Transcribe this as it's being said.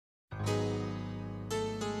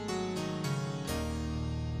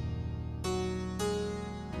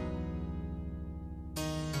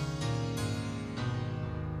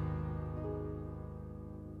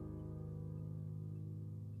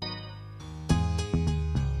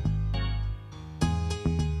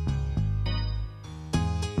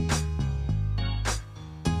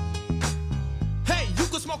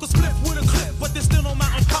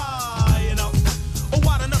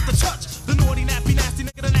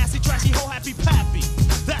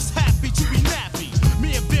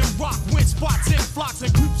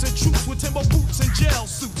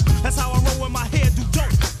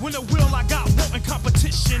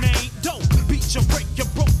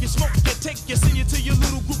send you to your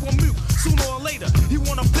little group on mute. Sooner or later, he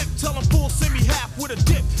wanna flip, tell him full, send me half with a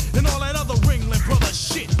dip. And all that other Ringling brother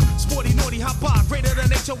shit. Sporty, naughty, hot bar, greater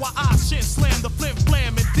than HOI shit. Slam the flim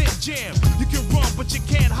flam and then jam. You can run, but you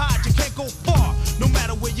can't hide, you can't go far. No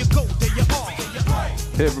matter where you go, there you are.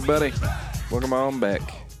 Hey everybody, welcome on back.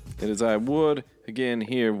 It is I, Wood, again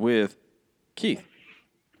here with Keith.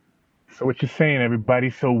 So what you saying,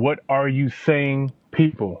 everybody? So what are you saying,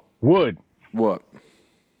 people? Wood. What?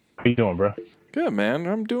 How you doing, bro? Good, man.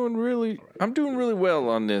 I'm doing really well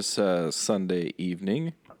on this Sunday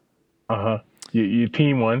evening. Your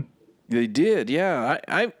team won. They did, yeah.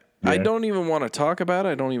 I don't even want to talk about it.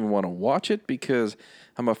 I don't even want to watch it because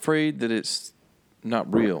I'm afraid that it's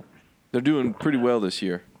not real. They're doing pretty well this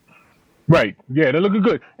year. Right. Yeah, they're looking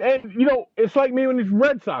good. And, you know, it's like me when it's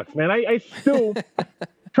Red Sox, man. I still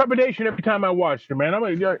trepidation every time I watch them, man.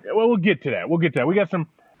 Well, we'll get to that.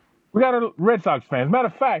 We got a Red Sox fans. Matter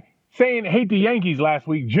of fact, saying hate the Yankees last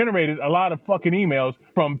week generated a lot of fucking emails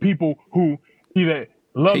from people who either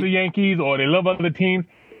love the Yankees or they love other teams.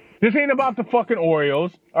 This ain't about the fucking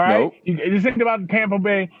Orioles, all right? Nope. This ain't about the Tampa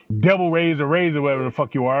Bay Devil Rays or whatever the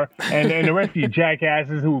fuck you are, and the rest of you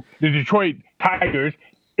jackasses the Detroit Tigers,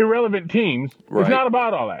 irrelevant teams. Right. It's not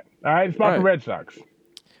about all that, all right? It's about the Red Sox.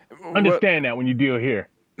 Understand that when you deal here.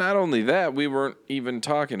 Not only that, we weren't even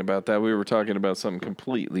talking about that. We were talking about something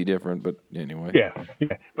completely different, but anyway. Yeah.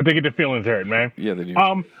 But they get their feelings hurt, man. Yeah, they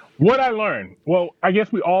do. What I learned, well, I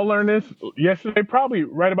guess we all learned this yesterday, probably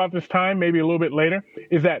right about this time, maybe a little bit later,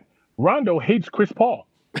 is that Rondo hates Chris Paul.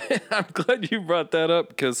 I'm glad you brought that up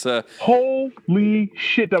because... holy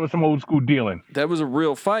shit, that was some old school dealing. That was a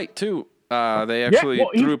real fight, too. They actually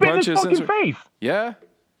threw he punches. His fucking face. Yeah.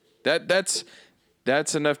 That's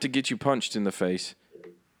enough to get you punched in the face.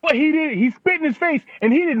 Well, he did. He spit in his face,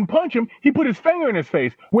 and he didn't punch him. He put his finger in his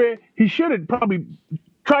face, where he should have probably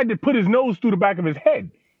tried to put his nose through the back of his head.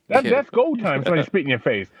 That's gold time, somebody spit in your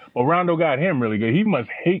face. Well, Rondo got him really good. He must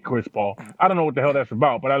hate Chris Paul. I don't know what the hell that's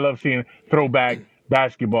about, but I love seeing throwback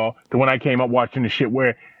basketball to when I came up watching the shit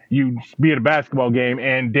where you'd be at a basketball game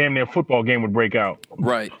and damn near football game would break out.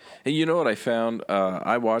 Right. And you know what I found?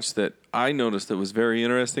 I watched that. I noticed that was very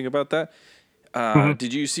interesting about that.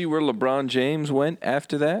 Did you see where LeBron James went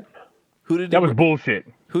after that? That was bullshit.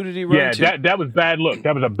 Who did he run to? Yeah, that was bad look.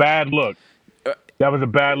 That was a bad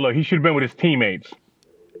look. He should have been with his teammates.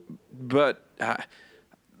 But,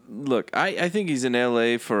 look, I think he's in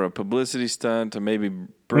L.A. for a publicity stunt to maybe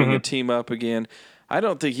bring a team up again. I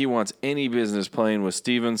don't think he wants any business playing with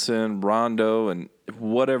Stevenson, Rondo, and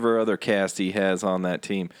whatever other cast he has on that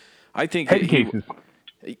team. I think cases.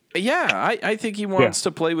 I think he wants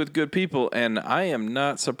to play with good people, and I am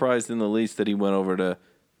not surprised in the least that he went over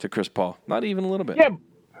to Chris Paul. Not even a little bit. Yeah,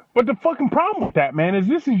 but the fucking problem with that, man, is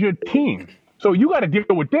this is your team. So you got to deal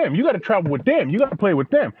with them. You got to travel with them. You got to play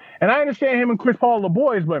with them. And I understand him and Chris Paul, the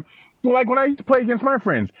boys, but like when I used to play against my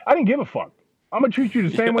friends, I didn't give a fuck. I'm going to treat you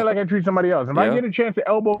the same way like I treat somebody else. If I get a chance to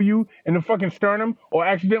elbow you in the fucking sternum or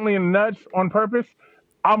accidentally in the nuts on purpose,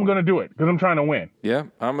 I'm going to do it because I'm trying to win. Yeah,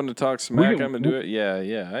 I'm going to talk smack. I'm going to do it.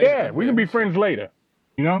 Yeah. We can be friends later,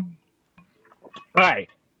 you know? All right,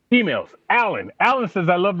 emails. Alan says,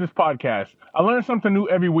 I love this podcast. I learn something new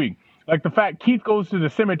every week. Like the fact Keith goes to the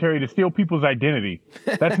cemetery to steal people's identity.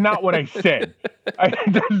 That's not what I said.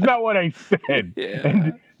 That's not what I said. Yeah.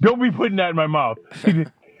 And don't be putting that in my mouth.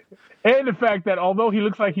 And the fact that although he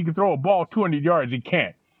looks like he can throw a ball 200 yards, he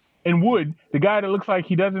can't. And Wood, the guy that looks like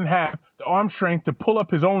he doesn't have the arm strength to pull up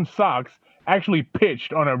his own socks, actually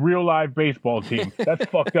pitched on a real live baseball team. That's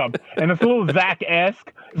fucked up. And it's a little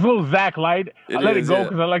Zach-esque. It's a little Zach light. I let it go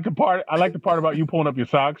because I like the part about you pulling up your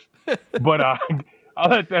socks. But I'll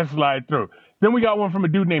let that slide through. Then we got one from a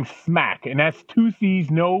dude named Smack, and that's 2 C's,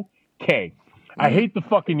 no K. I hate the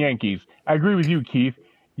fucking Yankees. I agree with you, Keith.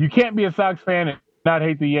 You can't be a Sox fan and not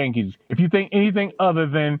hate the Yankees. If you think anything other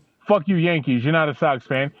than fuck you Yankees, you're not a Sox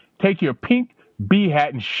fan. Take your pink B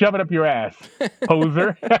hat and shove it up your ass,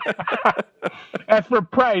 poser. As for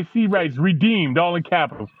Price, he writes redeemed, all in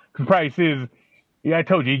capitals. Because Price is, I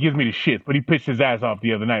told you, he gives me the shit, but he pitched his ass off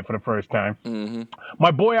the other night for the first time. Mm-hmm.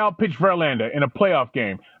 My boy outpitched Verlander in a playoff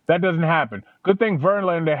game. That doesn't happen. Good thing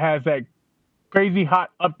Verlander has that crazy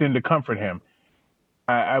hot Upton to comfort him.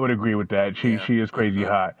 I would agree with that. She is crazy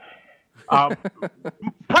hot.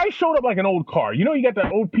 Price showed up like an old car. You know, you got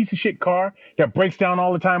that old piece of shit car that breaks down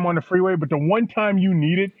all the time on the freeway, but the one time you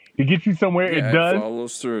need it to get you somewhere, it does. It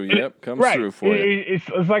follows through. Comes through for you.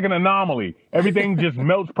 It's like an anomaly. Everything just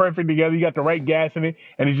melts perfect together. You got the right gas in it,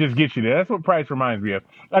 and it just gets you there. That's what Price reminds me of.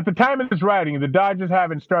 At the time of this writing, the Dodgers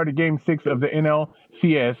haven't started Game 6 of the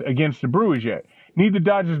NLCS against the Brewers yet. Need the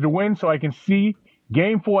Dodgers to win so I can see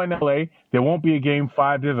Game 4 in LA. There won't be a Game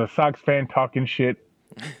 5. There's a Sox fan talking shit.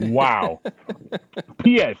 Wow.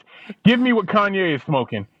 P.S. Give me what Kanye is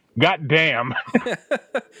smoking. God damn.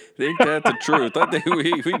 Ain't that the truth? I think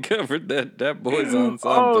we covered that. That boy's on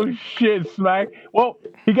something. Oh, shit, Smack. Well,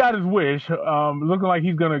 he got his wish. Looking like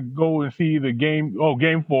he's going to go and see the Game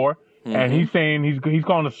 4. Mm-hmm. And he's saying he's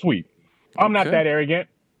calling a sweep. I'm not that arrogant.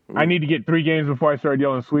 I need to get 3 games before I start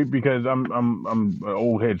yelling sweep because I'm an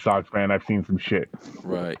old head Sox fan. I've seen some shit.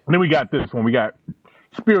 Right. And then we got this one. We got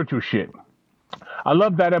spiritual shit. I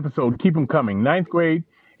love that episode. Keep them coming. 9th grade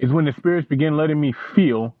is when the spirits begin letting me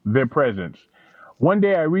feel their presence. One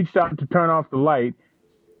day I reached out to turn off the light.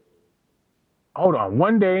 Hold on.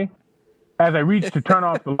 One day, as I reached to turn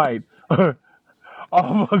off the light,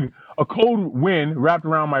 a cold wind wrapped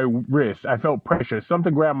around my wrist. I felt pressure.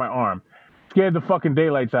 Something grabbed my arm. Scared the fucking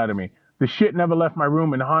daylights out of me. The shit never left my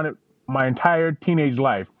room and haunted my entire teenage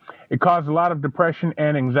life. It caused a lot of depression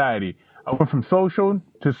and anxiety. I went from social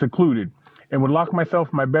to secluded and would lock myself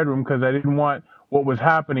in my bedroom because I didn't want what was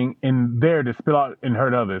happening in there to spill out and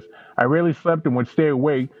hurt others. I rarely slept and would stay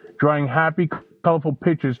awake, drawing happy, colorful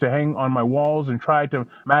pictures to hang on my walls and try to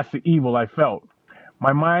mask the evil I felt.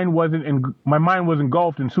 My mind was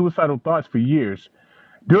engulfed in suicidal thoughts for years.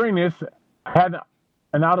 During this, I had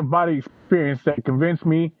an out-of-body experience that convinced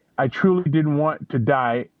me I truly didn't want to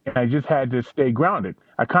die, and I just had to stay grounded.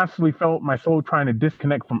 I constantly felt my soul trying to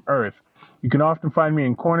disconnect from Earth. You can often find me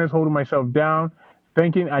in corners holding myself down,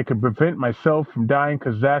 thinking I could prevent myself from dying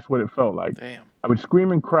because that's what it felt like. Damn. I would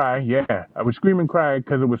scream and cry. Yeah, I would scream and cry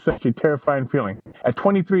because it was such a terrifying feeling. At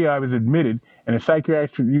 23, I was admitted in a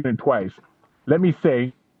psychiatric unit twice. Let me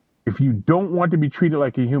say, if you don't want to be treated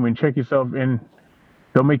like a human, check yourself in.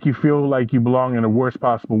 They'll make you feel like you belong in the worst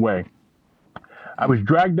possible way. I was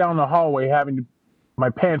dragged down the hallway having my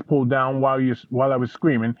pants pulled down while I was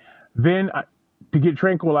screaming. Then to get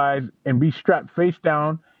tranquilized and be strapped face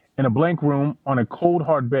down in a blank room on a cold,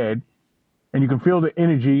 hard bed. And you can feel the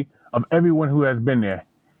energy of everyone who has been there.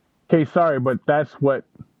 Okay, sorry, but that's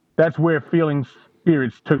where feeling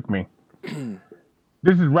spirits took me.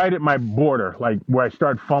 This is right at my border, like where I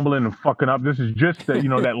start fumbling and fucking up. This is just that,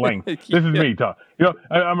 that length. This is me, talk.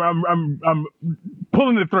 I'm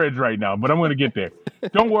pulling the threads right now, but I'm gonna get there.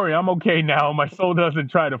 Don't worry, I'm okay now. My soul doesn't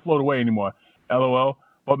try to float away anymore. LOL.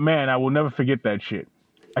 But man, I will never forget that shit.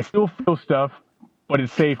 I still feel stuff, but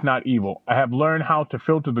it's safe, not evil. I have learned how to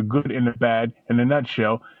filter the good and the bad. In a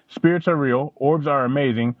nutshell, spirits are real. Orbs are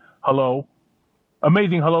amazing.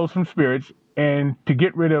 Amazing hellos from spirits. And to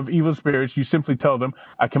get rid of evil spirits, you simply tell them,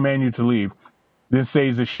 I command you to leave. Then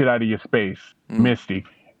saves the shit out of your space. Misty.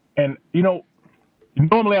 And,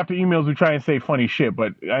 normally after emails, we try and say funny shit,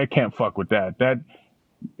 but I can't fuck with that.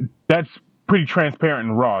 That's pretty transparent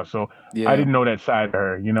and raw, so yeah. I didn't know that side of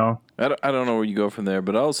her, I don't know where you go from there,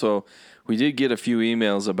 but also we did get a few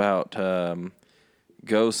emails about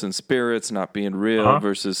ghosts and spirits not being real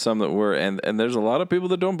versus some that were, and there's a lot of people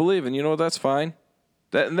that don't believe, and that's fine.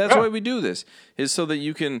 That's why we do this, is so that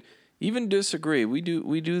you can even disagree. We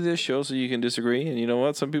do this show so you can disagree, and you know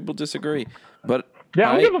what? Some people disagree, but I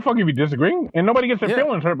don't give a fuck if you disagree, and nobody gets their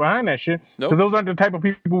feelings hurt behind that shit. Because those aren't the type of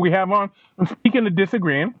people we have on. And speaking of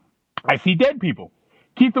disagreeing, I see dead people.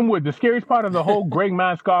 Keith and Wood. The scariest part of the whole Greg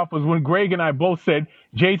mask off was when Greg and I both said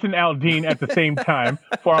Jason Aldean at the same time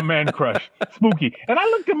for our man crush. Spooky. And I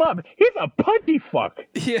looked him up. He's a pudgy fuck.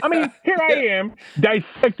 Yeah. I mean, here I am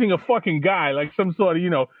dissecting a fucking guy like some sort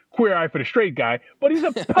of, queer eye for the straight guy. But he's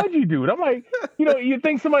a pudgy dude. I'm like, you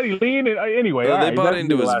think somebody lean? Anyway. Well, they bought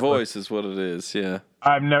into his voice is what it is. Yeah.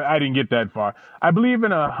 I didn't get that far. I believe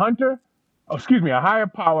in a higher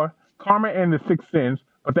power, karma, and the sixth sense.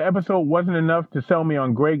 But the episode wasn't enough to sell me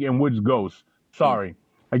on Greg and Wood's ghosts. Sorry.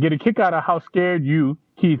 I get a kick out of how scared you,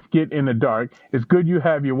 Keith, get in the dark. It's good you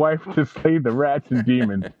have your wife to slay the rats and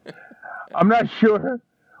demons. I'm not sure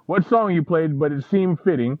what song you played, but it seemed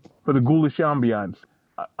fitting for the ghoulish ambiance.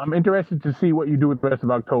 I'm interested to see what you do with the rest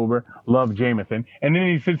of October. Love, Jameson. And then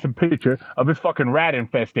he sends a picture of his fucking rat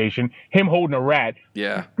infestation, him holding a rat.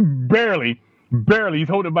 Yeah. Barely. He's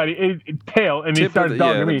holding it by the tail, and he starts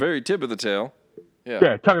dogging me. The very tip of the tail.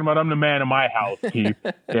 Yeah, talking about I'm the man of my house, Keith.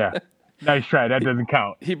 Yeah, nice try. That doesn't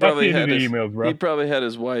count. He probably had his emails, bro. He probably had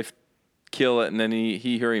his wife kill it, and then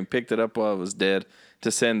he heard him picked it up while it was dead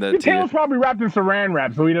to send that. The tail's probably wrapped in Saran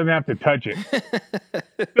wrap, so he doesn't have to touch it.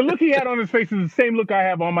 The look he had on his face is the same look I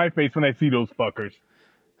have on my face when I see those fuckers.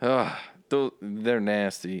 They're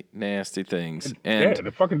nasty things. And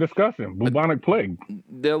they're fucking disgusting. Bubonic plague.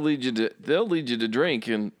 They'll lead you to drink.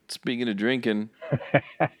 And speaking of drinking,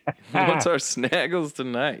 what's our snaggles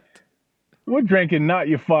tonight? We're drinking not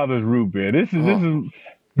your father's root beer. This is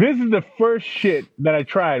This is the first shit that I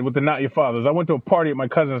tried with the Not Your Fathers. I went to a party at my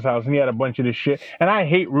cousin's house and he had a bunch of this shit. And I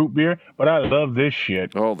hate root beer, but I love this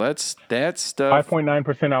shit. Oh, that stuff.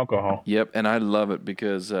 5.9% alcohol. Yep, and I love it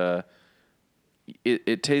because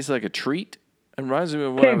it tastes like a treat. It reminds me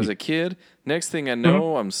of when I was a kid. Next thing I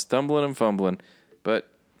know, I'm stumbling and fumbling. But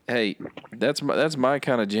hey, that's my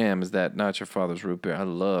kind of jam. Is that Not Your Father's root beer? I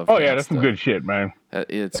love. Oh yeah, that's some good shit, man.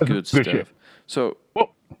 It's good stuff. Shit. So,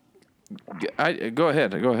 go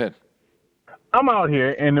ahead. I'm out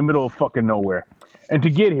here in the middle of fucking nowhere, and to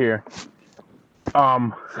get here,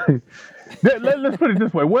 let's put it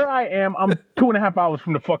this way: where I am, I'm 2.5 hours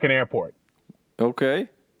from the fucking airport. Okay.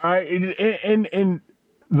 In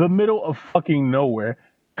the middle of fucking nowhere,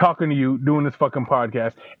 talking to you, doing this fucking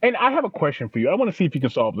podcast, and I have a question for you. I want to see if you can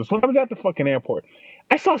solve this. When I was at the fucking airport,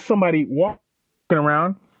 I saw somebody walking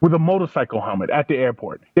around with a motorcycle helmet at the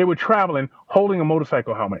airport. They were traveling holding a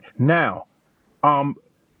motorcycle helmet. Now, how's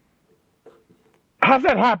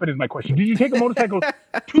that happen is my question. Did you take a motorcycle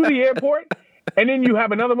to the airport and then you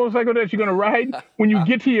have another motorcycle that you're going to ride when you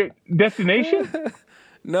get to your destination?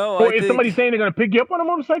 No, or is somebody saying they're going to pick you up on a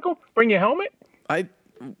motorcycle, bring your helmet? I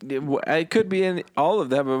could be in all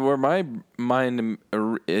of that, but where my mind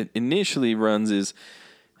initially runs is,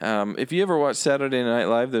 if you ever watch Saturday Night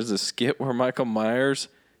Live, there's a skit where Michael Myers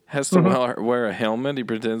has to wear a helmet. He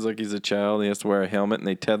pretends like he's a child. He has to wear a helmet, and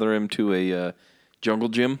they tether him to a jungle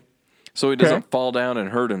gym so he doesn't fall down and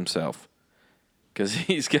hurt himself because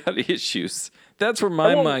he's got issues. That's where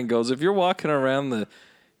my mind goes. If you're walking around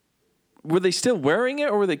were they still wearing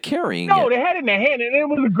it or were they carrying it? No, they had it in their hand, and it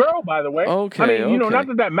was a girl, by the way. Okay, I mean, not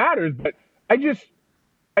that matters, but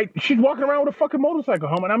she's walking around with a fucking motorcycle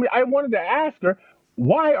helmet. I mean, I wanted to ask her,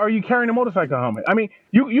 why are you carrying a motorcycle helmet? I mean,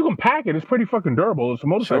 you can pack it. It's pretty fucking durable. It's a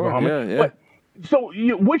motorcycle helmet. Yeah. But, so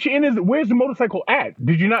which end where's the motorcycle at?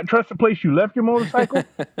 Did you not trust the place you left your motorcycle?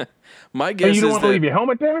 My guess and you don't is want to leave your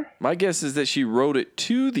helmet there? My guess is that she rode it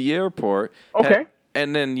to the airport. Okay.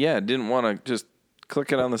 And then, didn't want to just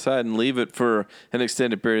click it on the side and leave it for an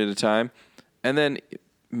extended period of time. And then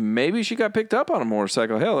maybe she got picked up on a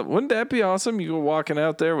motorcycle. Hell, wouldn't that be awesome? You go walking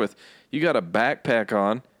out there you got a backpack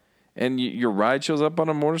on, and your ride shows up on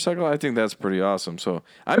a motorcycle. I think that's pretty awesome. So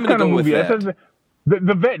I'm going to go with that.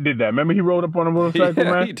 The vet did that. Remember, he rode up on a motorcycle,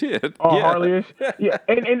 man? He did. Harley-ish. Yeah,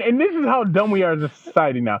 and this is how dumb we are as a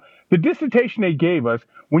society now. The dissertation they gave us,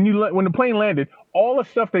 when the plane landed, all the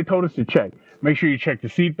stuff they told us to check. Make sure you check the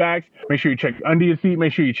seat backs. Make sure you check under your seat.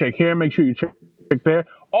 Make sure you check here. Make sure you check there.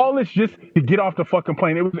 All this just to get off the fucking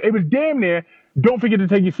plane. It was damn near, don't forget to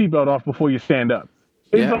take your seatbelt off before you stand up.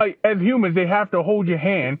 It's like, as humans, they have to hold your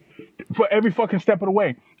hand for every fucking step of the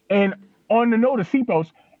way. And on the note of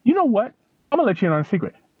seatbelts, you know what? I'm going to let you in on a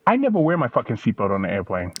secret. I never wear my fucking seatbelt on the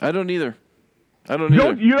airplane. I don't either. You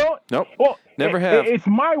don't? Nope. Well, never have. It's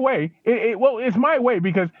my way. It's my way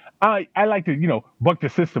because I like to, buck the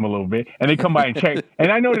system a little bit, and they come by and check,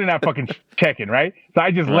 and I know they're not fucking checking, right? So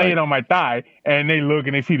I just lay it on my thigh, and they look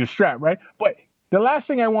and they see the strap, right? But the last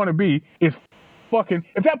thing I want to be is fucking,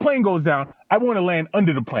 if that plane goes down, I want to land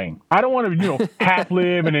under the plane. I don't want to, half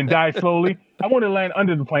live and then die slowly. I want to land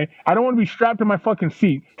under the plane. I don't want to be strapped to my fucking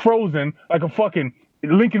seat, frozen like a fucking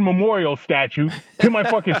Lincoln Memorial statue to my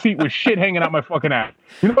fucking seat with shit hanging out my fucking ass.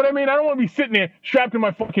 You know what I mean? I don't want to be sitting there strapped to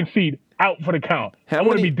my fucking seat out for the count. I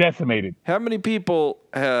want to be decimated. How many people,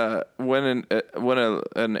 when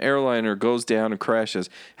an airliner goes down and crashes,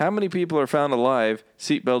 how many people are found alive,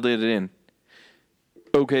 seatbelted in?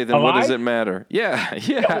 Okay, then alive? What does it matter?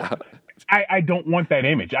 Yeah. I don't want that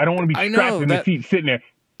image. I don't want to be strapped in the seat sitting there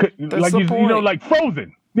like like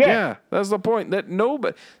frozen. Yeah, that's the point. That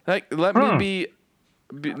nobody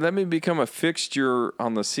let me become a fixture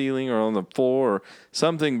on the ceiling or on the floor or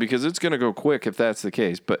something because it's going to go quick if that's the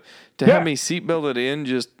case. But to have me seatbelted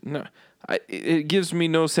in, it gives me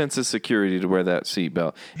no sense of security to wear that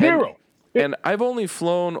seatbelt. Zero. And I've only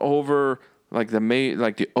flown over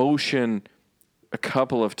the ocean a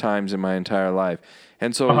couple of times in my entire life.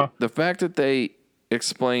 And so the fact that they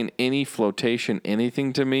explain any flotation,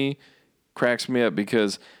 anything to me cracks me up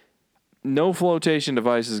because no flotation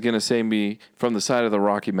device is going to save me from the side of the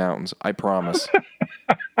Rocky Mountains. I promise.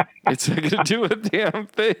 It's not going to do a damn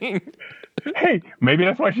thing. Hey, maybe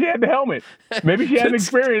that's why she had the helmet. Maybe she had an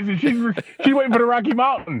experience and she's waiting for the Rocky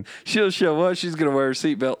Mountain. She'll show up. She's going to wear her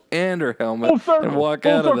seatbelt and her helmet and walk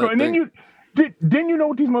out of that and thing. Then didn't you know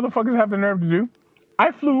what these motherfuckers have the nerve to do?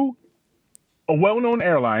 I flew a well-known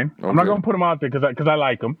airline. Okay. I'm not going to put them out there because I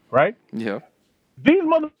like them, right? Yeah. These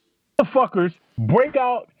motherfuckers break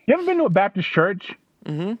out. You ever been to a Baptist church?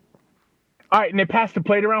 Mm-hmm. All right, and they pass the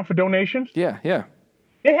plate around for donations? Yeah.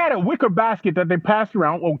 They had a wicker basket that they passed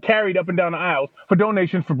around or carried up and down the aisles for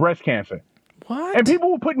donations for breast cancer. What? And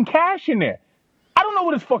people were putting cash in there. I don't know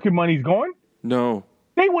where this fucking money's going. No.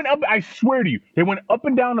 They went up, I swear to you, they went up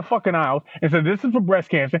and down the fucking aisles and said, this is for breast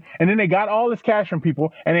cancer. And then they got all this cash from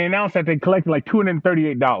people and they announced that they collected like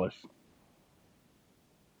 $238.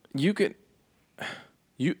 You could.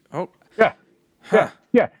 Oh. Yeah.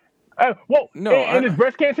 Yeah. No, and it's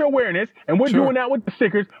breast cancer awareness, and we're Sure. doing that with the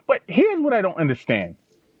stickers. But here's what I don't understand.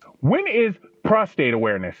 When is prostate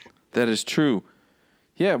awareness? That is true.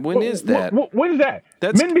 Yeah, when is that? When is that?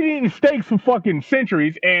 That's- Men been eating steaks for fucking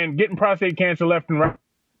centuries and getting prostate cancer left and right.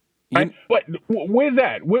 Right? But where's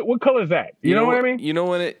that? What color is that? You know what I mean? You know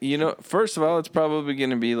when it. First of all, it's probably going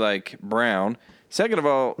to be like brown. Second of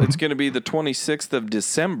all, it's going to be the 26th of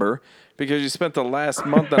December because you spent the last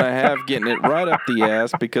month and a half getting it right up the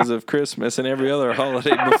ass because of Christmas and every other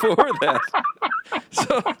holiday before that.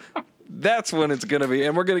 So that's when it's going to be,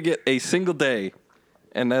 and we're going to get a single day,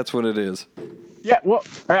 and that's what it is. Yeah, well,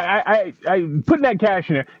 I put that cash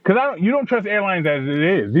in there because you don't trust airlines as it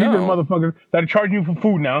is. These are No. motherfuckers that are charging you for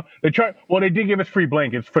food now. They did give us free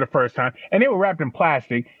blankets for the first time, and they were wrapped in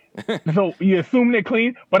plastic. So you assume they're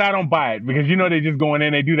clean, but I don't buy it because they just go in there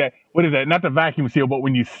and they do that. What is that? Not the vacuum seal, but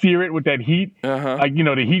when you sear it with that heat, like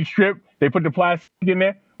the heat strip, they put the plastic in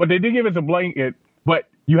there. But they did give us a blanket, but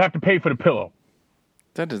you have to pay for the pillow.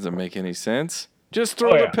 That doesn't make any sense. Just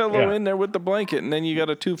throw the pillow yeah. in there with the blanket, and then you got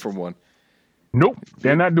a 2-for-1. Nope,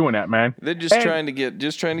 they're not doing that, man. They're just trying to get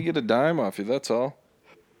a dime off you. That's all.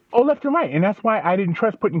 Oh, left and right. And that's why I didn't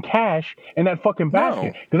trust putting cash in that fucking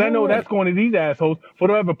basket. Because I know that's going to these assholes for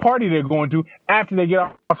whatever party they're going to after they get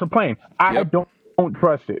off the plane. I don't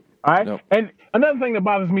trust it. All right? Nope. And another thing that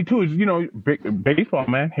bothers me, too, is, baseball,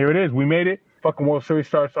 man. Here it is. We made it. Fucking World Series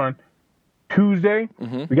starts on Tuesday.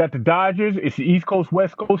 Mm-hmm. We got the Dodgers. It's the East Coast,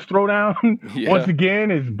 West Coast throwdown. Yeah. Once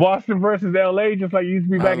again, it's Boston versus L.A., just like it used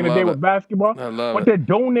to be back in the day with basketball. I love but it. they're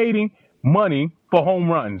donating money for home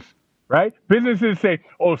runs. Right? Businesses say,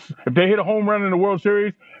 if they hit a home run in the World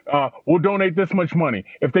Series, we'll donate this much money.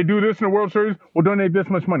 If they do this in the World Series, we'll donate this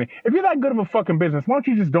much money. If you're that good of a fucking business, why don't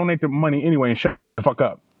you just donate the money anyway and shut the fuck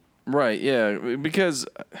up? Right, yeah, because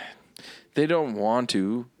they don't want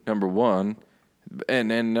to, number one. And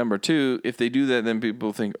number two, if they do that, then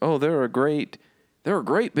people think, oh, they're a great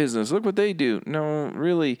business. Look what they do. No,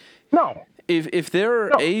 really. No. If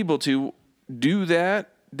they're able to do that,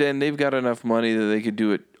 then they've got enough money that they could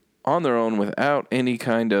do it on their own without any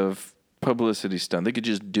kind of publicity stunt. They could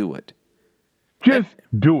just do it. Just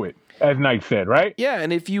do it, as Nike said, right? Yeah,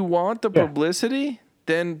 and if you want the publicity,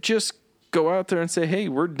 then just go out there and say, hey,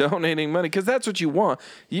 we're donating money, because that's what you want.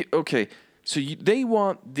 They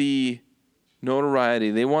want the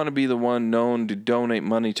notoriety. They want to be the one known to donate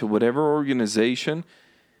money to whatever organization,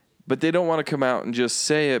 but they don't want to come out and just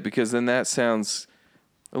say it because then that sounds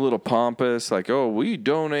a little pompous, like, oh, we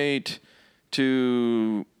donate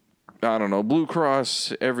to, I don't know, Blue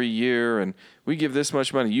Cross every year, and we give this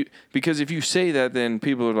much money. Because if you say that, then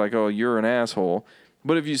people are like, oh, you're an asshole.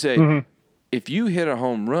 But if you say, if you hit a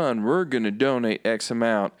home run, we're going to donate X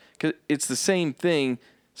amount, because it's the same thing,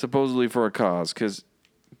 supposedly, for a cause, because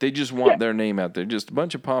they just want their name out there. Just a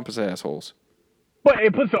bunch of pompous assholes. But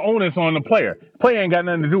it puts the onus on the player. The player ain't got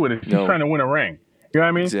nothing to do with it. She's trying to win a ring. You know what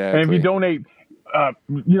I mean? Exactly. And if you donate, I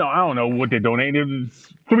don't know what they donate.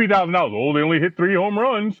 It's $3,000. Oh, they only hit 3 home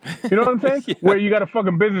runs. You know what I'm saying? Where you got a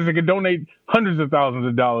fucking business that can donate hundreds of thousands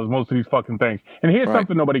of dollars, most of these fucking things. And here's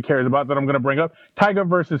something nobody cares about that I'm going to bring up. Tiger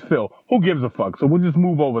versus Phil. Who gives a fuck? So we'll just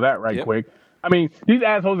move over that quick. I mean, these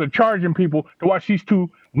assholes are charging people to watch these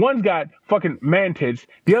two. One's got fucking man tits.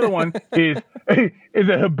 The other one is a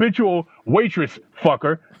habitual waitress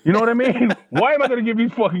fucker. You know what I mean? Why am I going to give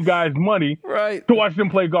these fucking guys money to watch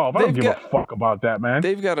them play golf? I don't give a fuck about that, man.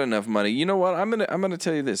 They've got enough money. You know what? I'm gonna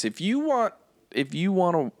tell you this. If you want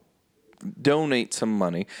to donate some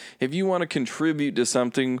money, if you want to contribute to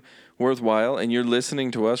something worthwhile, and you're listening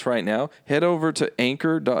to us right now, head over to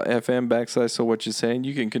anchor.fm/so what you saying.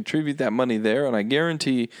 You can contribute that money there, and I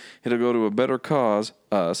guarantee it'll go to a better cause,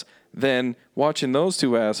 us, than watching those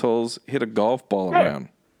two assholes hit a golf ball around.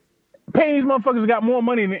 Paying these motherfuckers got more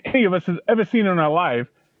money than any of us has ever seen in our life,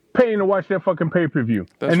 paying to watch their fucking pay-per-view.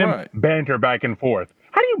 That's and then right. banter back and forth.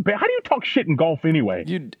 How do you talk shit in golf anyway?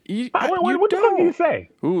 What the fuck do you say?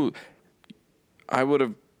 Ooh, I would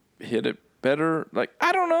have hit it better. Like,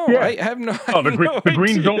 I don't know. Yeah. I have no. The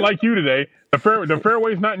greens don't like you today. The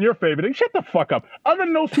fairway's not in your favor. Then shut the fuck up. Other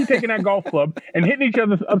than those two taking that golf club and hitting each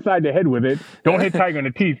other upside the head with it, don't hit Tiger in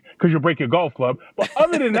the teeth because you'll break your golf club. But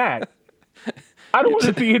other than that, I don't want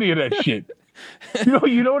to see any of that shit.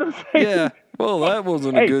 You know what I'm saying? Yeah. Well, that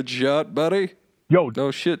wasn't a good shot, buddy. Yo,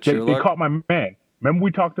 No shit, they Sherlock. caught my man. Remember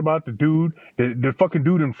we talked about the dude, the fucking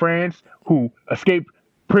dude in France who escaped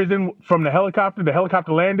prison from the helicopter? The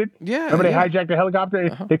helicopter landed. Yeah, Remember they yeah. hijacked the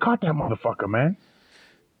helicopter? They caught that motherfucker, man.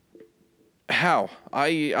 How?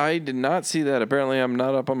 I did not see that. Apparently, I'm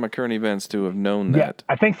not up on my current events to have known Yeah, that.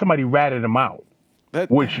 I think somebody ratted him out,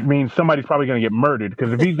 which means somebody's probably going to get murdered.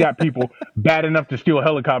 Because if he's got people bad enough to steal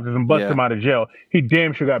helicopters and bust Yeah. them out of jail, he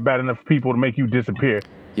damn sure got bad enough people to make you disappear.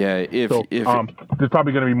 Yeah, So there's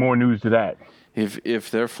probably going to be more news to that.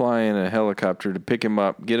 if they're flying a helicopter to pick him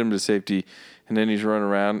up, get him to safety, and then he's running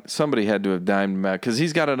around, somebody had to have dimed him out because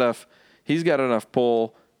he's got enough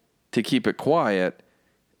pull to keep it quiet.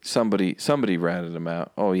 Somebody ratted him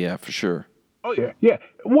out. Oh yeah, for sure. Oh yeah, yeah.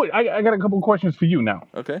 Wood, I got a couple of questions for you now.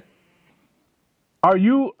 Okay. Are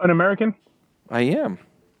you an American? I am.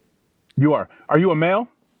 You are. Are you a male?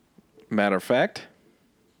 Matter of fact.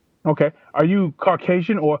 Okay. Are you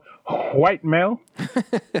Caucasian or white male?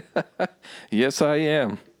 Yes, I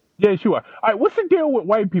am. Yes, you are. All right. What's the deal with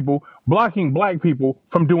white people blocking black people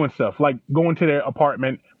from doing stuff like going to their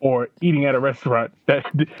apartment or eating at a restaurant that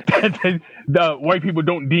the white people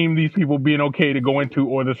don't deem these people being okay to go into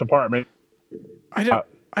or this apartment? I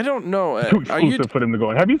don't know. Too exclusive for them to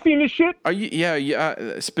go in. Have you seen this shit? Are you?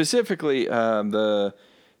 Yeah. Specifically, the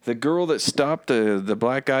girl that stopped the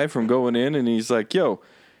black guy from going in, and he's like, "Yo,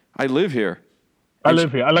 I live here." I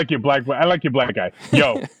live here. I like your black guy.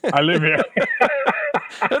 Yo, I live here.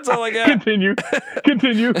 That's all I got. Continue.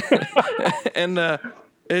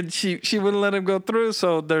 And she wouldn't let him go through.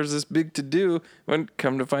 So there's this big to do. When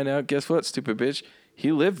come to find out, guess what, stupid bitch?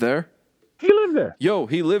 He lived there. He lives there. Yo,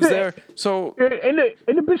 he lives there. So And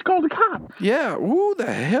the bitch called the cops. yeah, who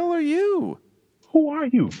the hell are you? Who are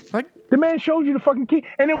you? Like, The man showed you the fucking key.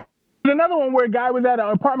 And then there's another one where a guy was at an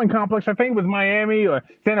apartment complex. I think it was Miami or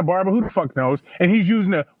Santa Barbara. Who the fuck knows? And he's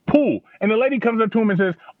using a pool. And the lady comes up to him and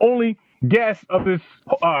says, only guests of this,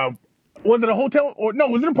 was it a hotel? Or no,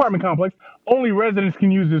 it was an apartment complex. Only residents can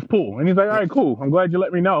use this pool. And he's like, all right, cool. I'm glad you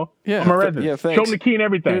let me know. Yeah, I'm a resident. yeah, thanks. Show him the key and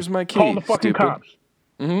everything. Here's my key, Call the fucking stupid. cops.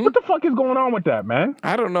 What the fuck is going on with that, man?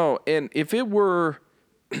 I don't know. And if it were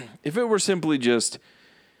simply just,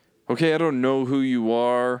 okay, I don't know who you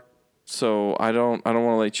are, so I don't want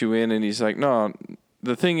to let you in. And he's like, no,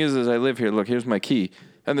 the thing is I live here. Look, here's my key.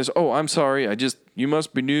 And there's, oh, I'm sorry. You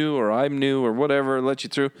must be new or I'm new or whatever. Let you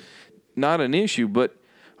through. Not an issue. But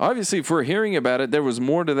obviously, if we're hearing about it, there was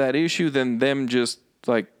more to that issue than them just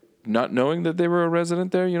like not knowing that they were a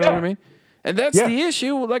resident there. You know what I mean? And that's the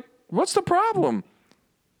issue. Like, what's the problem?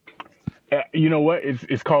 You know what?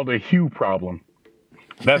 It's called a hue problem.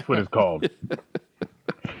 That's what it's called.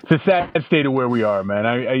 It's a sad state of where we are, man.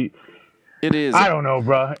 It is. I don't know,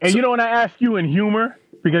 bro. And you know, when I ask you in humor,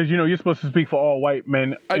 because you know you're supposed to speak for all white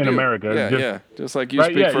men in America. Yeah, just like you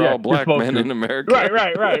speak for all black men in America.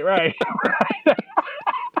 Right.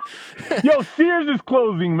 Yo, Sears is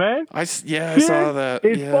closing, man. I saw that.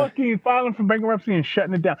 It's fucking filing for bankruptcy and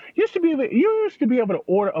shutting it down. You used to be able to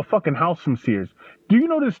order a fucking house from Sears. Do you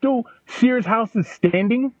know there's still Sears houses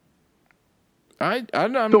standing? I'm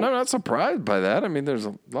not surprised by that. I mean, there's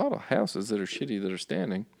a lot of houses that are shitty that are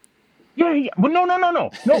standing. Yeah. But no.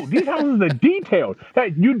 No, these houses are detailed.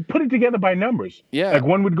 That you'd put it together by numbers. Yeah. Like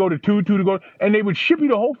one would go to two to go, and they would ship you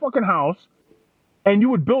the whole fucking house, and you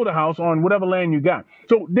would build a house on whatever land you got.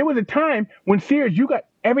 So there was a time when Sears, you got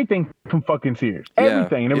everything from fucking Sears.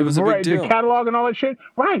 Everything. And it was a big deal. The catalog and all that shit.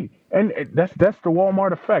 Right. And that's the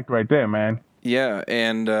Walmart effect right there, man. Yeah,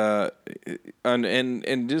 and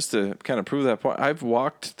just to kind of prove that point, I've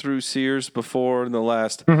walked through Sears before in the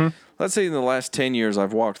last, let's say in the last 10 years,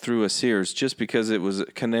 I've walked through a Sears just because it was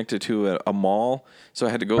connected to a mall, so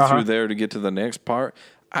I had to go through there to get to the next part.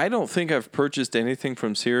 I don't think I've purchased anything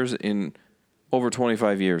from Sears in over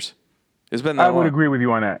 25 years. It's been that long. I would agree with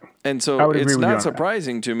you on that. And so it's not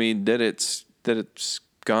surprising to me that it's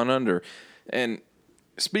gone under. And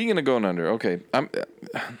speaking of going under, okay,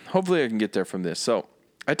 hopefully I can get there from this. So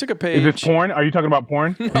I took a page. Is this porn? Are you talking about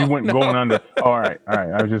porn? You went going under. Oh, all right.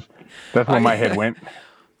 That's where my head went.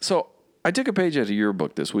 So I took a page out of your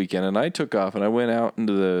book this weekend, and I took off and I went out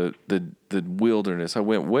into the wilderness. I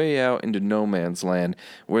went way out into no man's land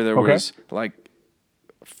where there was like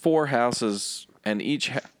 4 houses, and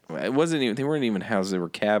it wasn't even, they weren't even houses, they were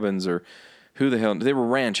cabins or who the hell, they were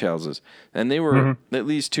ranch houses, and they were at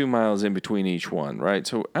least 2 miles in between each one, right?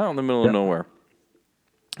 So out in the middle of nowhere.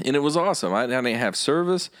 And it was awesome. I didn't have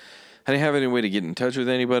service. I didn't have any way to get in touch with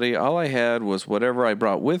anybody. All I had was whatever I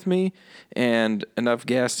brought with me and enough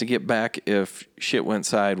gas to get back if shit went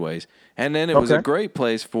sideways. And then it was a great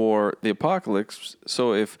place for the apocalypse.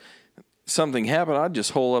 So if something happened, I'd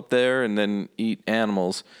just hole up there and then eat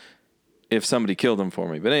animals if somebody killed them for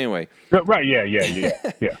me. But anyway. Right,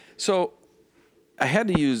 yeah. So I had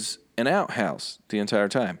to use an outhouse the entire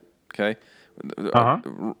time, okay?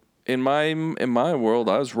 Uh-huh. In my world,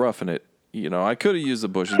 I was roughing it. You know, I could have used the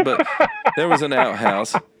bushes, but there was an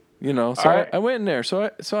outhouse, you know. So Right. I went in there. So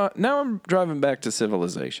now I'm driving back to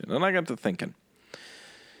civilization, and I got to thinking.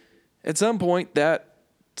 At some point, the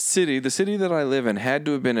city that I live in, had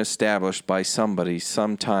to have been established by somebody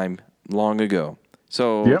sometime long ago.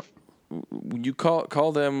 So Yep. you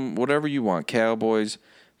call them whatever you want, cowboys,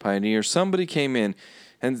 pioneers. Somebody came in,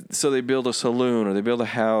 and so they build a saloon, or they build a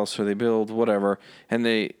house, or they build whatever, and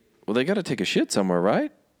they got to take a shit somewhere,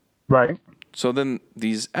 right? Right. So then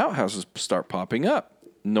these outhouses start popping up.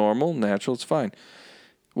 Normal, natural, it's fine.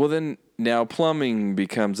 Well, then now plumbing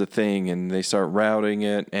becomes a thing, and they start routing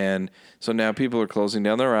it, and so now people are closing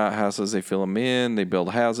down their outhouses. They fill them in. They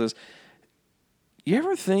build houses. You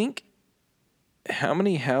ever think how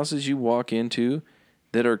many houses you walk into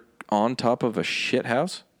that are on top of a shit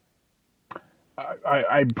house?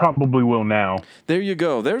 I probably will now. There you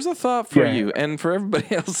go. There's a thought for Yeah. you and for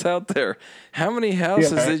everybody else out there. How many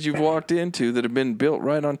houses Yeah. that you've walked into that have been built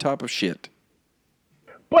right on top of shit?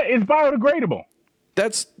 But it's biodegradable.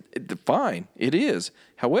 That's fine. It is.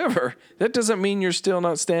 However, that doesn't mean you're still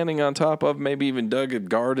not standing on top of, maybe even dug a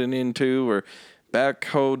garden into or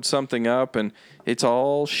backhoed something up, and it's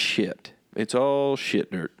all shit. It's all shit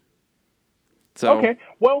dirt. So, Okay.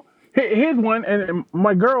 Well, here's one, and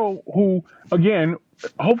my girl, who again,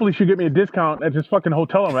 hopefully she'll get me a discount at this fucking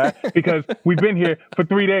hotel I'm at, because we've been here for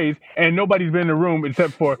 3 days and nobody's been in the room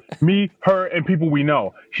except for me, her, and people we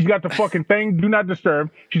know. She's got the fucking thing, do not disturb.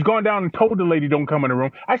 She's gone down and told the lady don't come in the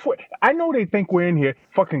room. I swear, I know they think we're in here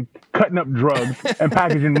fucking cutting up drugs and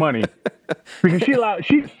packaging money, because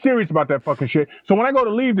she's serious about that fucking shit. So when I go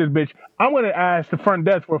to leave this bitch, I'm gonna ask the front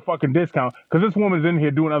desk for a fucking discount, because this woman's in here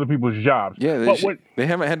doing other people's jobs. yeah, But they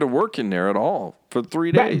haven't had to work in there at all for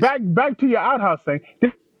 3 days. Back to your outhouse thing.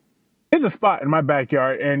 There's a spot in my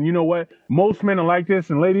backyard, and you know what? Most men are like this,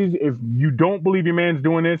 and ladies, if you don't believe your man's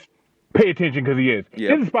doing this, pay attention, because he is. Yep.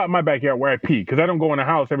 There's a spot in my backyard where I pee, because I don't go in the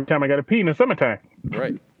house every time I got to pee in the summertime.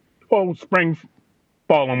 Right. Well, spring,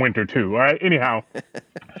 fall, and winter too. All right. Anyhow,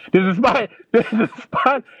 there's a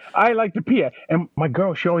spot I like to pee at, and my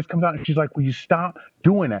girl, she always comes out and she's like, "Will you stop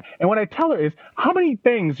doing that?" And what I tell her is, "How many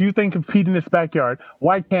things you think have peed in this backyard?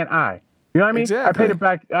 Why can't I?" You know what I mean? Exactly.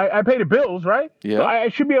 I pay the bills, right? Yeah. So I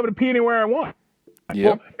should be able to pee anywhere I want.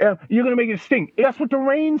 Yeah. Well, you're gonna make it stink. That's what the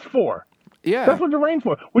rain's for. Yeah. That's what the rain's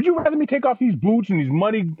for. Would you rather me take off these boots and these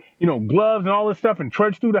muddy, gloves and all this stuff and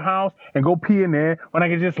trudge through the house and go pee in there when I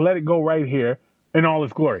can just let it go right here in all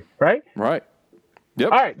its glory, right? Right.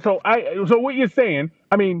 Yep. All right. So what you're saying?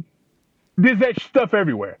 I mean, there's that stuff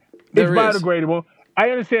everywhere. There It's is. biodegradable. I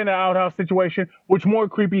understand the outhouse situation. What's more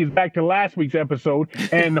creepy is back to last week's episode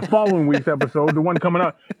and the following week's episode. The one coming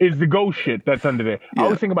up is the ghost shit that's under there. I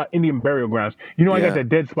always think about Indian burial grounds. I Yeah. got that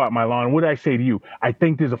dead spot in my lawn. What did I say to you? I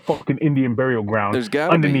think there's a fucking Indian burial ground There's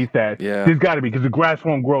gotta be. underneath that. Yeah. There's got to be, because the grass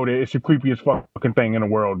won't grow there. It's the creepiest fucking thing in the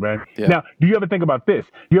world, man. Yeah. Now, do you ever think about this?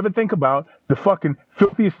 Do you ever think about the fucking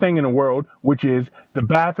filthiest thing in the world, which is the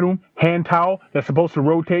bathroom hand towel that's supposed to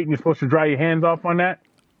rotate and you're supposed to dry your hands off on that?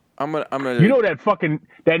 I'm gonna. You know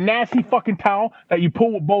that nasty fucking towel that you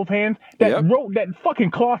pull with both hands? That Yep. that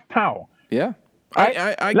fucking cloth towel. Yeah. Right?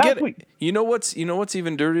 I Last get it. week- You know what's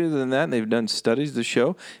even dirtier than that? And they've done studies to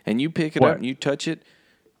show, and you pick it What? up and you touch it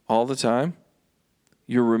all the time.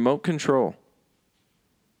 Your remote control.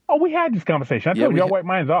 Oh, we had this conversation. I Yeah, told we you I'll ha- wipe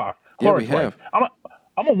mine off. Yeah, we Chlorox have. wipe.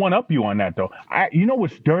 I'm gonna one up you on that though. You know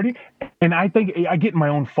what's dirty? And I think I get in my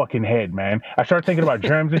own fucking head, man. I start thinking about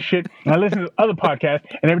germs and shit. And I listen to other podcasts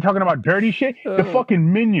and they were talking about dirty shit. The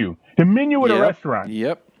fucking menu. The menu at a Yep. restaurant.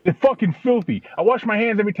 Yep. It's fucking filthy. I wash my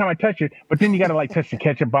hands every time I touch it, but then you gotta touch the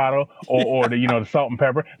ketchup bottle or the the salt and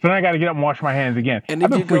pepper. So then I gotta get up and wash my hands again. And I've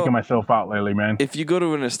if been you go- freaking myself out lately, man. If you go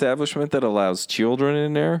to an establishment that allows children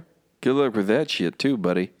in there, good luck with that shit too,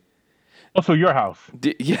 buddy. Also, your house.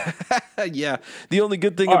 Yeah, yeah. The only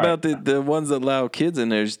good thing All about the ones that allow kids in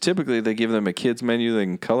there is typically they give them a kids menu they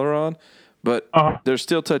can color on, but they're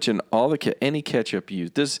still touching all the any ketchup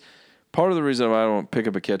used. This part of the reason why I don't pick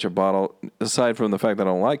up a ketchup bottle, aside from the fact that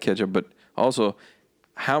I don't like ketchup, but also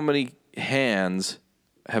how many hands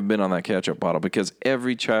have been on that ketchup bottle, because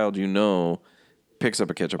every child picks up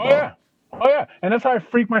a ketchup bottle. Oh yeah, and that's how I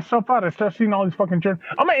freak myself out. I start seeing all these fucking germs.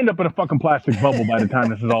 I'm gonna end up in a fucking plastic bubble by the time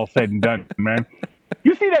this is all said and done, man.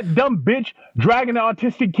 You see that dumb bitch dragging the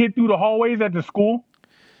autistic kid through the hallways at the school?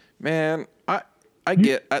 Man, I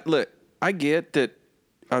get that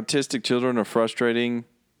autistic children are frustrating.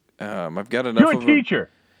 I've got enough You're a of them. teacher.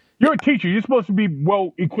 You're a teacher. You're supposed to be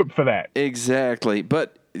well equipped for that. Exactly.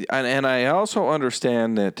 But and I also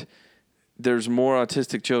understand that there's more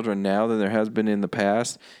autistic children now than there has been in the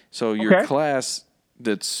past. So your class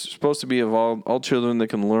that's supposed to be of all children that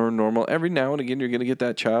can learn normal, every now and again you're going to get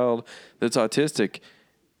that child that's autistic.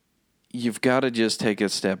 You've got to just take a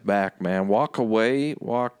step back, man. Walk away,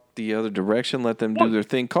 walk the other direction, let them do their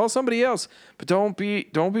thing. Call somebody else, but don't be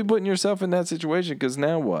putting yourself in that situation, because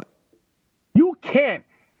now what? You can't.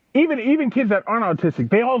 Even kids that aren't autistic,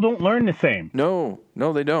 they all don't learn the same. No,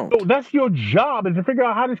 they don't. So that's your job, is to figure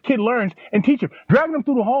out how this kid learns and teach him. Dragging them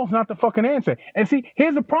through the halls is not the fucking answer. And see,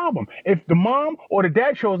 here's the problem. If the mom or the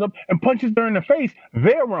dad shows up and punches her in the face,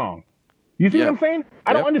 they're wrong. You see what I'm saying?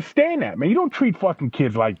 I don't understand that, man. You don't treat fucking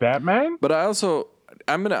kids like that, man. But I also,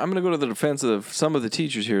 I'm gonna go to the defense of some of the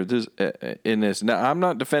teachers here. In this. Now, I'm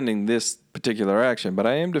not defending this particular action, but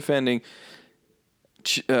I am defending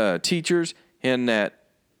teachers in that.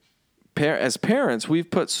 As parents,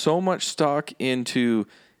 we've put so much stock into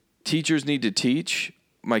teachers need to teach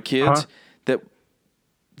my kids that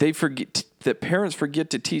they forget that parents forget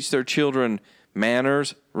to teach their children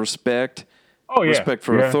manners, respect, respect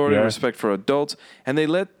for authority, respect for adults, and they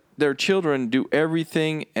let their children do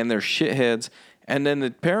everything, and they're shitheads. And then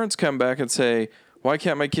the parents come back and say, "Why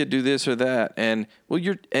can't my kid do this or that?" And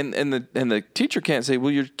the teacher can't say,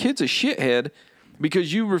 "Well, your kid's a shithead,"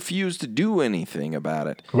 because you refuse to do anything about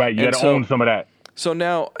it. Right, you got to own some of that. So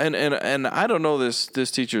now, and I don't know this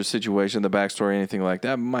teacher's situation, the backstory, anything like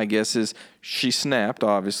that. My guess is she snapped,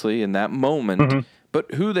 obviously, in that moment. Mm-hmm.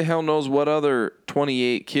 But who the hell knows what other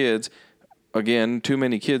 28 kids, again, too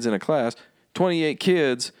many kids in a class, 28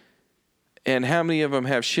 kids, and how many of them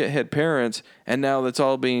have shithead parents, and now that's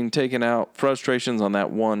all being taken out, frustrations on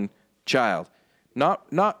that one child. Not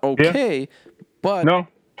okay, but... No.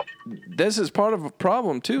 This is part of a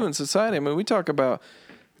problem, too, in society. I mean, we talk about,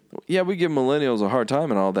 we give millennials a hard time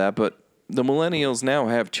and all that, but the millennials now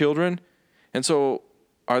have children. And so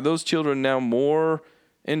are those children now more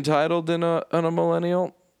entitled than a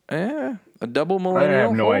millennial? A double millennial? I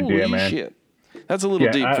have no idea, man. Shit. That's a little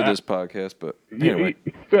deep for this podcast, but anyway.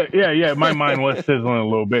 Yeah, my mind was sizzling a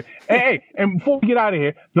little bit. Hey, and before we get out of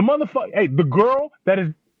here, the girl that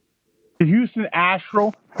is the Houston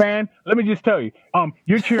Astro fan, let me just tell you,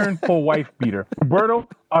 you're cheering for a wife beater. Roberto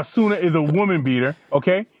Osuna is a woman beater,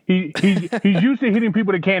 okay? He's used to hitting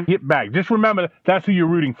people that can't hit back. Just remember, that's who you're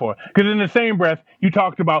rooting for. Because in the same breath, you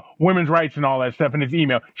talked about women's rights and all that stuff in his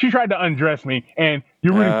email. She tried to undress me, and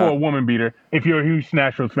you're rooting for a woman beater if you're a Houston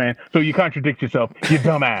Astros fan. So you contradict yourself, you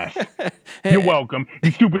dumbass. You're welcome,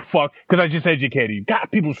 you stupid fuck, because I just educated you. God,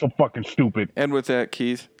 people are so fucking stupid. And with that,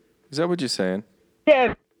 Keith, is that what you're saying?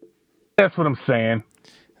 Yeah. That's what I'm saying.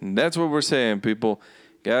 And that's what we're saying, people.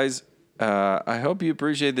 Guys, I hope you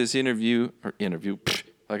appreciate this interview,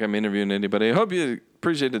 like I'm interviewing anybody. I hope you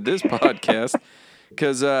appreciated this podcast,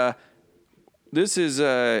 because this is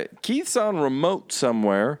Keith's on remote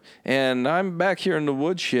somewhere, and I'm back here in the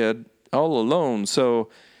woodshed all alone. So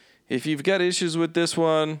if you've got issues with this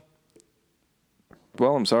one,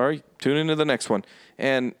 well, I'm sorry. Tune into the next one.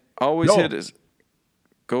 And always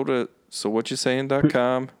go to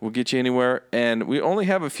SoWhatYouSaying.com. We'll get you anywhere. And we only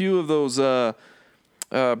have a few of those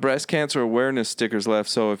breast cancer awareness stickers left.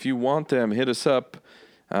 So if you want them, hit us up.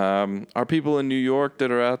 Our people in New York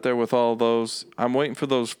that are out there with all those, I'm waiting for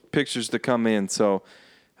those pictures to come in. So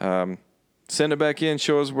send it back in.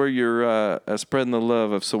 Show us where you're spreading the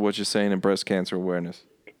love of So What You're Saying and breast cancer awareness.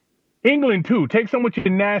 England, too. Take some of your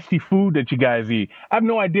nasty food that you guys eat. I have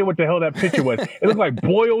no idea what the hell that picture was. It looked like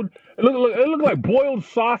boiled. It looked like boiled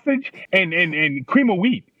sausage and cream of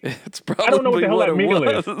wheat. It's probably I don't know what the hell that meal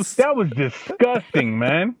was. is. That was disgusting,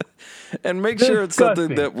 man. And make sure it's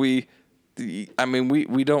something that we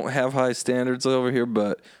don't have high standards over here,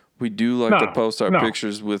 but we do like to post our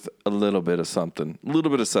pictures with a little bit of something, a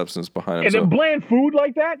little bit of substance behind it. And then bland food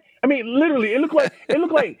like that? I mean, literally, it looked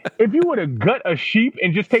like if you were to gut a sheep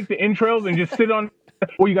and just take the entrails and just sit on,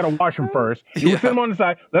 well, you got to wash them first. You would sit them on the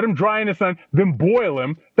side, let them dry in the sun, then boil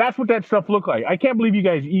them. That's what that stuff looked like. I can't believe you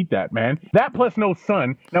guys eat that, man. That plus no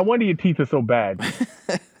sun. No wonder your teeth are so bad.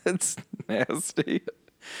 It's nasty.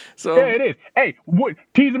 So yeah, it is. Hey,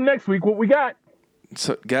 tease them next week. What we got?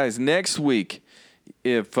 So, guys, next week,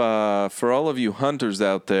 if for all of you hunters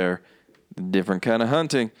out there, different kind of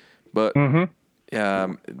hunting, but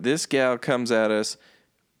this gal comes at us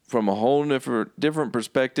from a whole different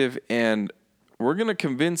perspective, and we're going to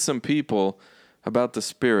convince some people about the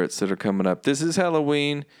spirits that are coming up. This is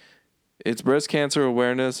Halloween. It's breast cancer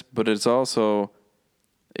awareness, but it's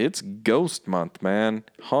ghost month, man.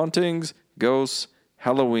 Hauntings, ghosts,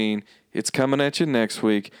 Halloween. It's coming at you next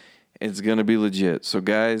week. It's going to be legit. So,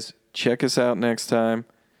 guys, check us out next time.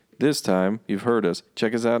 This time, you've heard us.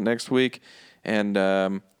 Check us out next week. And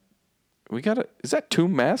we got is that 2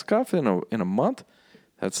 masks off in a month?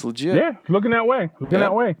 That's legit. Yeah, looking that way.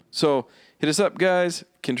 That way. So hit us up, guys.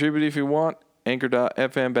 Contribute if you want.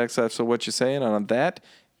 Anchor.fm/So What You Saying. And on that,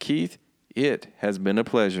 Keith, it has been a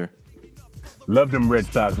pleasure. Love them Red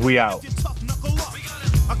Sox. We out.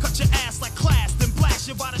 I cut your ass